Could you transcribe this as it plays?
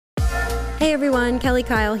Hey everyone, Kelly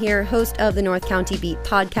Kyle here, host of the North County Beat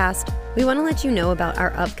podcast. We want to let you know about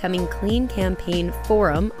our upcoming Clean Campaign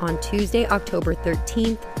Forum on Tuesday, October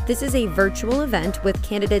 13th. This is a virtual event with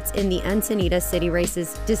candidates in the Encinitas city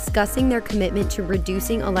races discussing their commitment to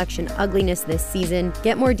reducing election ugliness this season.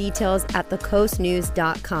 Get more details at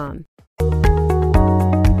thecoastnews.com.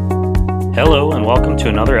 Hello and welcome to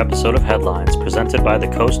another episode of Headlines presented by the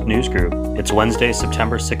Coast News Group. It's Wednesday,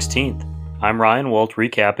 September 16th. I'm Ryan Wolt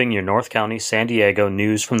recapping your North County, San Diego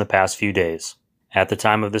news from the past few days. At the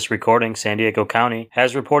time of this recording, San Diego County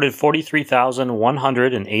has reported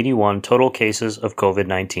 43,181 total cases of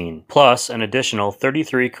COVID-19, plus an additional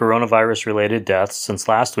 33 coronavirus-related deaths since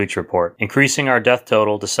last week's report, increasing our death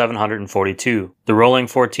total to 742. The rolling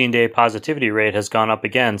 14-day positivity rate has gone up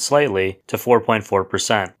again slightly to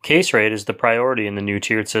 4.4%. Case rate is the priority in the new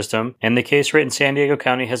tiered system, and the case rate in San Diego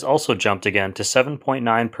County has also jumped again to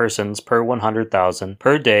 7.9 persons per 100,000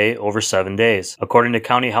 per day over 7 days. According to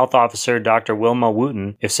County Health Officer Dr. Wilma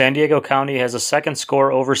Wooten, if San Diego County has a second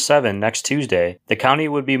score over 7 next Tuesday, the county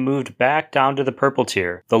would be moved back down to the purple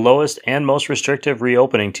tier, the lowest and most restrictive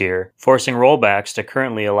reopening tier, forcing rollbacks to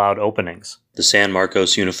currently allowed openings. The San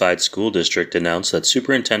Marcos Unified School District announced that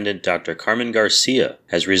Superintendent Dr. Carmen Garcia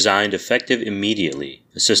has resigned effective immediately.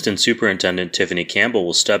 Assistant Superintendent Tiffany Campbell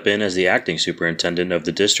will step in as the acting superintendent of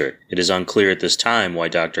the district. It is unclear at this time why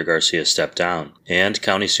Dr. Garcia stepped down. And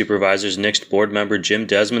County Supervisors nixed board member Jim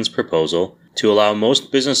Desmond's proposal to allow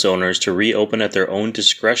most business owners to reopen at their own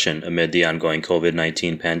discretion amid the ongoing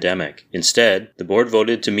COVID-19 pandemic. Instead, the board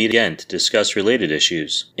voted to meet again to discuss related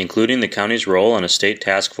issues, including the county's role on a state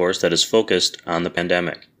task force that is focused on the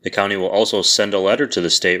pandemic. The county will also send a letter to the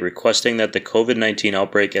state requesting that the COVID-19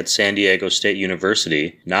 outbreak at San Diego State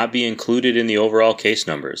University not be included in the overall case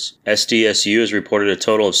numbers. SDSU has reported a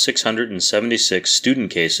total of 676 student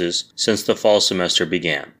cases since the fall semester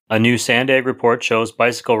began. A new Sandag report shows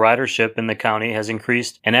bicycle ridership in the county has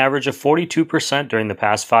increased an average of 42% during the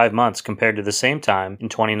past 5 months compared to the same time in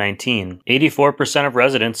 2019. 84% of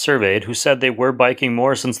residents surveyed who said they were biking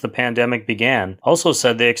more since the pandemic began also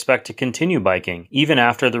said they expect to continue biking, even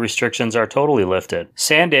after the restrictions are totally lifted.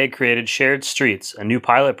 Sandag created Shared Streets, a new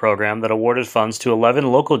pilot program that awarded funds to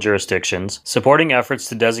 11 local jurisdictions, supporting efforts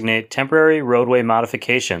to designate temporary roadway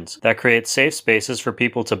modifications that create safe spaces for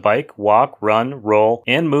people to bike, walk, run, roll,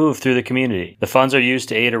 and move through the community. The funds are used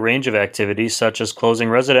to aid a range of activities such as closing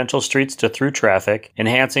residential streets to through traffic,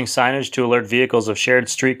 enhancing signage to alert vehicles of shared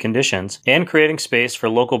street conditions, and creating space for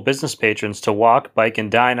local business patrons to walk, bike, and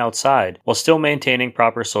dine outside while still maintaining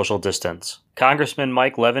proper social distance. Congressman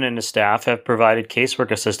Mike Levin and his staff have provided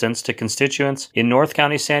casework assistance to constituents in North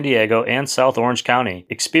County, San Diego, and South Orange County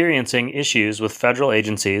experiencing issues with federal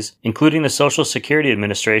agencies, including the Social Security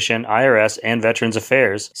Administration, IRS, and Veterans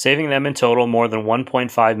Affairs, saving them in total more than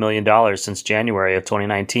 $1.5 million since January of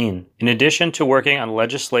 2019. In addition to working on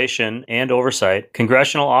legislation and oversight,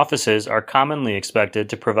 congressional offices are commonly expected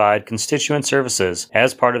to provide constituent services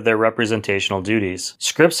as part of their representational duties.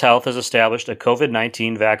 Scripps Health has established a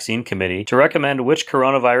COVID-19 vaccine committee to recommend which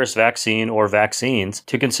coronavirus vaccine or vaccines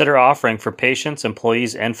to consider offering for patients,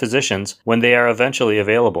 employees, and physicians when they are eventually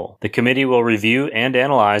available. The committee will review and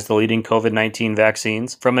analyze the leading COVID-19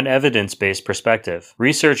 vaccines from an evidence-based perspective.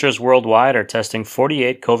 Researchers worldwide are testing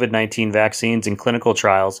 48 COVID-19 vaccines in clinical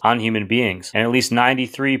trials on human beings, and at least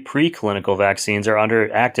 93 preclinical vaccines are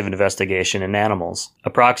under active investigation in animals.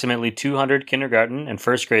 Approximately 200 kindergarten and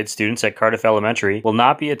first grade students at Cardiff Elementary will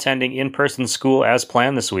not be attending in-person school as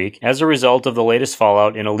planned this week as a result of the latest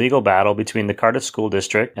fallout in a legal battle between the Cardiff School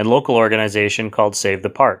District and local organization called Save the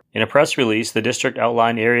Park. In a press release, the district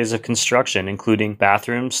outlined areas of construction including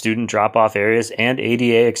bathrooms, student drop-off areas, and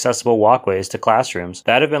ADA accessible walkways to classrooms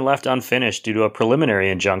that have been left unfinished due to a preliminary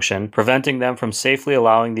injunction preventing them from safely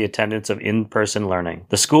allowing the attendance of in-person learning.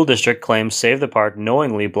 The school district claims Save the Park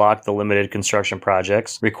knowingly blocked the limited construction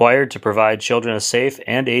projects required to provide children a safe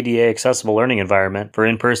and ADA accessible learning environment for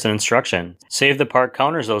in-person instruction. Save the Park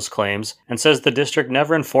counters those claims and says the district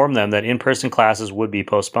never informed them that in-person classes would be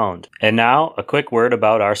postponed. And now, a quick word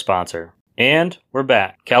about our sponsor. And we're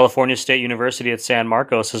back. California State University at San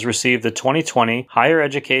Marcos has received the 2020 Higher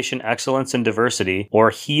Education Excellence in Diversity, or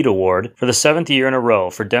HEED Award, for the 7th year in a row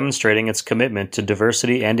for demonstrating its commitment to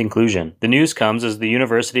diversity and inclusion. The news comes as the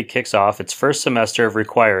university kicks off its first semester of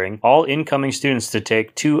requiring all incoming students to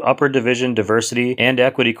take 2 upper division diversity and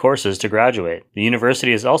equity courses to graduate. The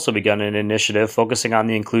university has also begun an initiative focusing on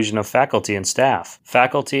the inclusion of faculty and staff.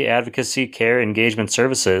 Faculty Advocacy Care Engagement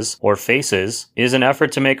Services, or FACES, is an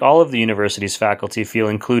effort to make all of the university's university's faculty feel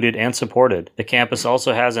included and supported. The campus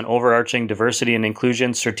also has an overarching diversity and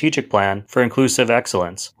inclusion strategic plan for inclusive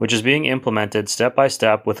excellence, which is being implemented step by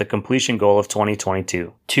step with a completion goal of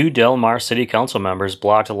 2022. 2 Del Mar City Council members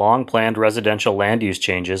blocked long-planned residential land use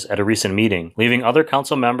changes at a recent meeting, leaving other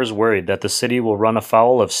council members worried that the city will run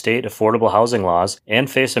afoul of state affordable housing laws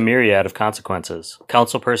and face a myriad of consequences.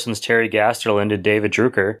 Councilpersons Terry Gasterland and David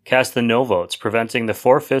Drucker cast the no votes, preventing the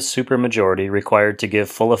 4/5 supermajority required to give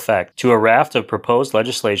full effect to a raft of proposed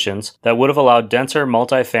legislations that would have allowed denser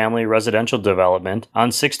multifamily residential development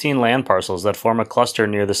on 16 land parcels that form a cluster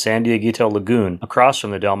near the San Dieguito Lagoon across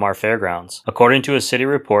from the Del Mar Fairgrounds. According to a city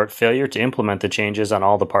report, failure to implement the changes on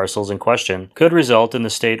all the parcels in question could result in the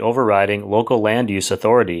state overriding local land use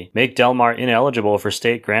authority, make Del Mar ineligible for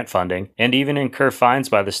state grant funding, and even incur fines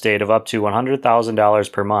by the state of up to $100,000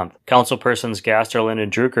 per month. Councilpersons Gasterland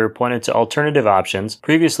and Drucker pointed to alternative options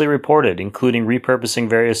previously reported, including repurposing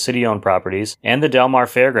various city-owned properties and the Del Mar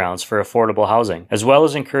Fairgrounds for affordable housing, as well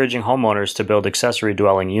as encouraging homeowners to build accessory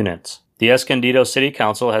dwelling units. The Escondido City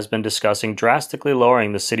Council has been discussing drastically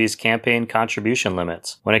lowering the city's campaign contribution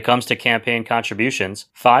limits. When it comes to campaign contributions,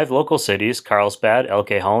 5 local cities, Carlsbad, El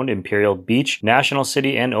Cajon, Imperial Beach, National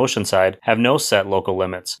City, and Oceanside, have no set local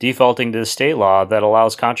limits, defaulting to the state law that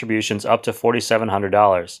allows contributions up to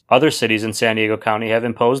 $4,700. Other cities in San Diego County have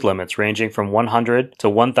imposed limits ranging from $100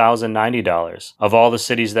 to $1,090. Of all the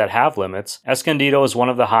cities that have limits, Escondido is one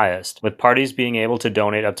of the highest, with parties being able to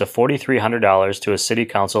donate up to $4,300 to a city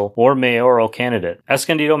council or mayoral candidate.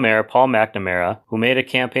 Escondido Mayor Paul McNamara, who made a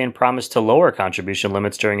campaign promise to lower contribution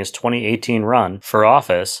limits during his 2018 run for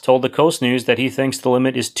office, told the Coast News that he thinks the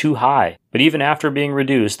limit is too high. But even after being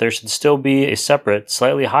reduced, there should still be a separate,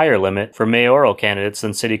 slightly higher limit for mayoral candidates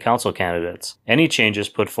than city council candidates. Any changes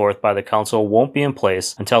put forth by the council won't be in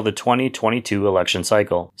place until the 2022 election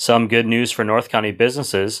cycle. Some good news for North County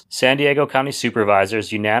businesses: San Diego County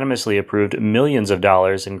supervisors unanimously approved millions of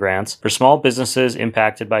dollars in grants for small businesses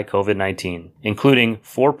impacted by COVID-19, including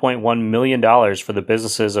 $4.1 million for the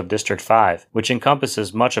businesses of District 5, which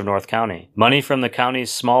encompasses much of North County. Money from the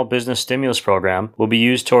county's small business stimulus program will be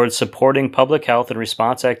used towards supporting public health and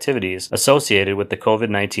response activities associated with the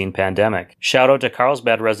COVID-19 pandemic. Shout out to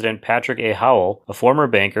Carlsbad resident Patrick A. Howell, a former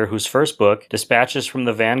banker whose first book, Dispatches from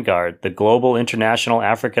the Vanguard: The Global International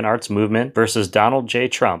African Arts Movement versus Donald J.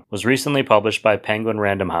 Trump, was recently published by Penguin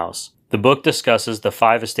Random House. The book discusses the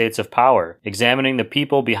 5 estates of power, examining the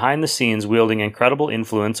people behind the scenes wielding incredible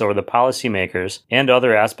influence over the policymakers and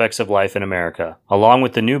other aspects of life in America. Along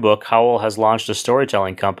with the new book, Howell has launched a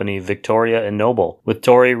storytelling company, Victoria and Noble, with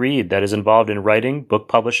Tori Reed, that is involved in writing, book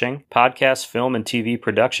publishing, podcast, film, and TV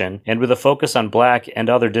production, and with a focus on Black and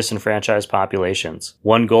other disenfranchised populations.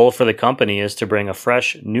 One goal for the company is to bring a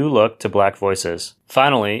fresh, new look to Black voices.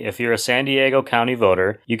 Finally, if you're a San Diego County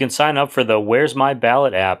voter, you can sign up for the Where's My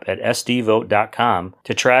Ballot app at sdvote.com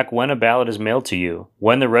to track when a ballot is mailed to you,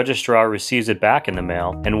 when the registrar receives it back in the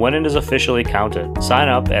mail, and when it is officially counted. Sign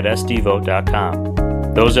up at sdvote.com.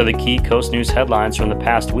 Those are the key Coast News headlines from the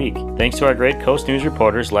past week. Thanks to our great Coast News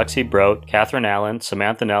reporters Lexi Broat, Catherine Allen,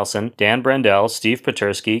 Samantha Nelson, Dan Brendel, Steve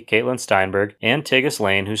Petersky, Caitlin Steinberg, and Tegas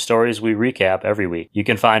Lane, whose stories we recap every week. You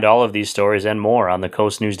can find all of these stories and more on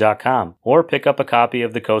thecoastnews.com, or pick up a copy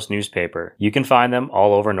of the Coast newspaper. You can find them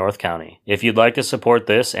all over North County. If you'd like to support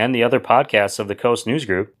this and the other podcasts of the Coast News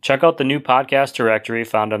Group, check out the new podcast directory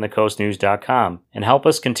found on thecoastnews.com and help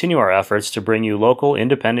us continue our efforts to bring you local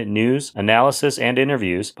independent news, analysis, and interviews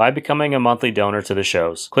by becoming a monthly donor to the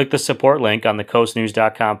shows. Click the support link on the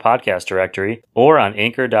coastnews.com podcast directory or on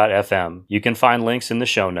anchor.fm. You can find links in the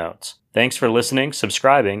show notes. Thanks for listening,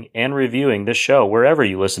 subscribing, and reviewing this show wherever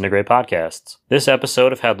you listen to great podcasts. This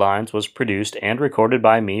episode of Headlines was produced and recorded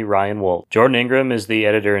by me, Ryan Wolf. Jordan Ingram is the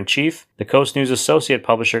editor-in-chief, the Coast News associate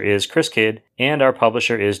publisher is Chris Kidd, and our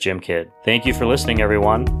publisher is Jim Kidd. Thank you for listening,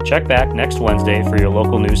 everyone. Check back next Wednesday for your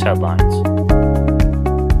local news headlines.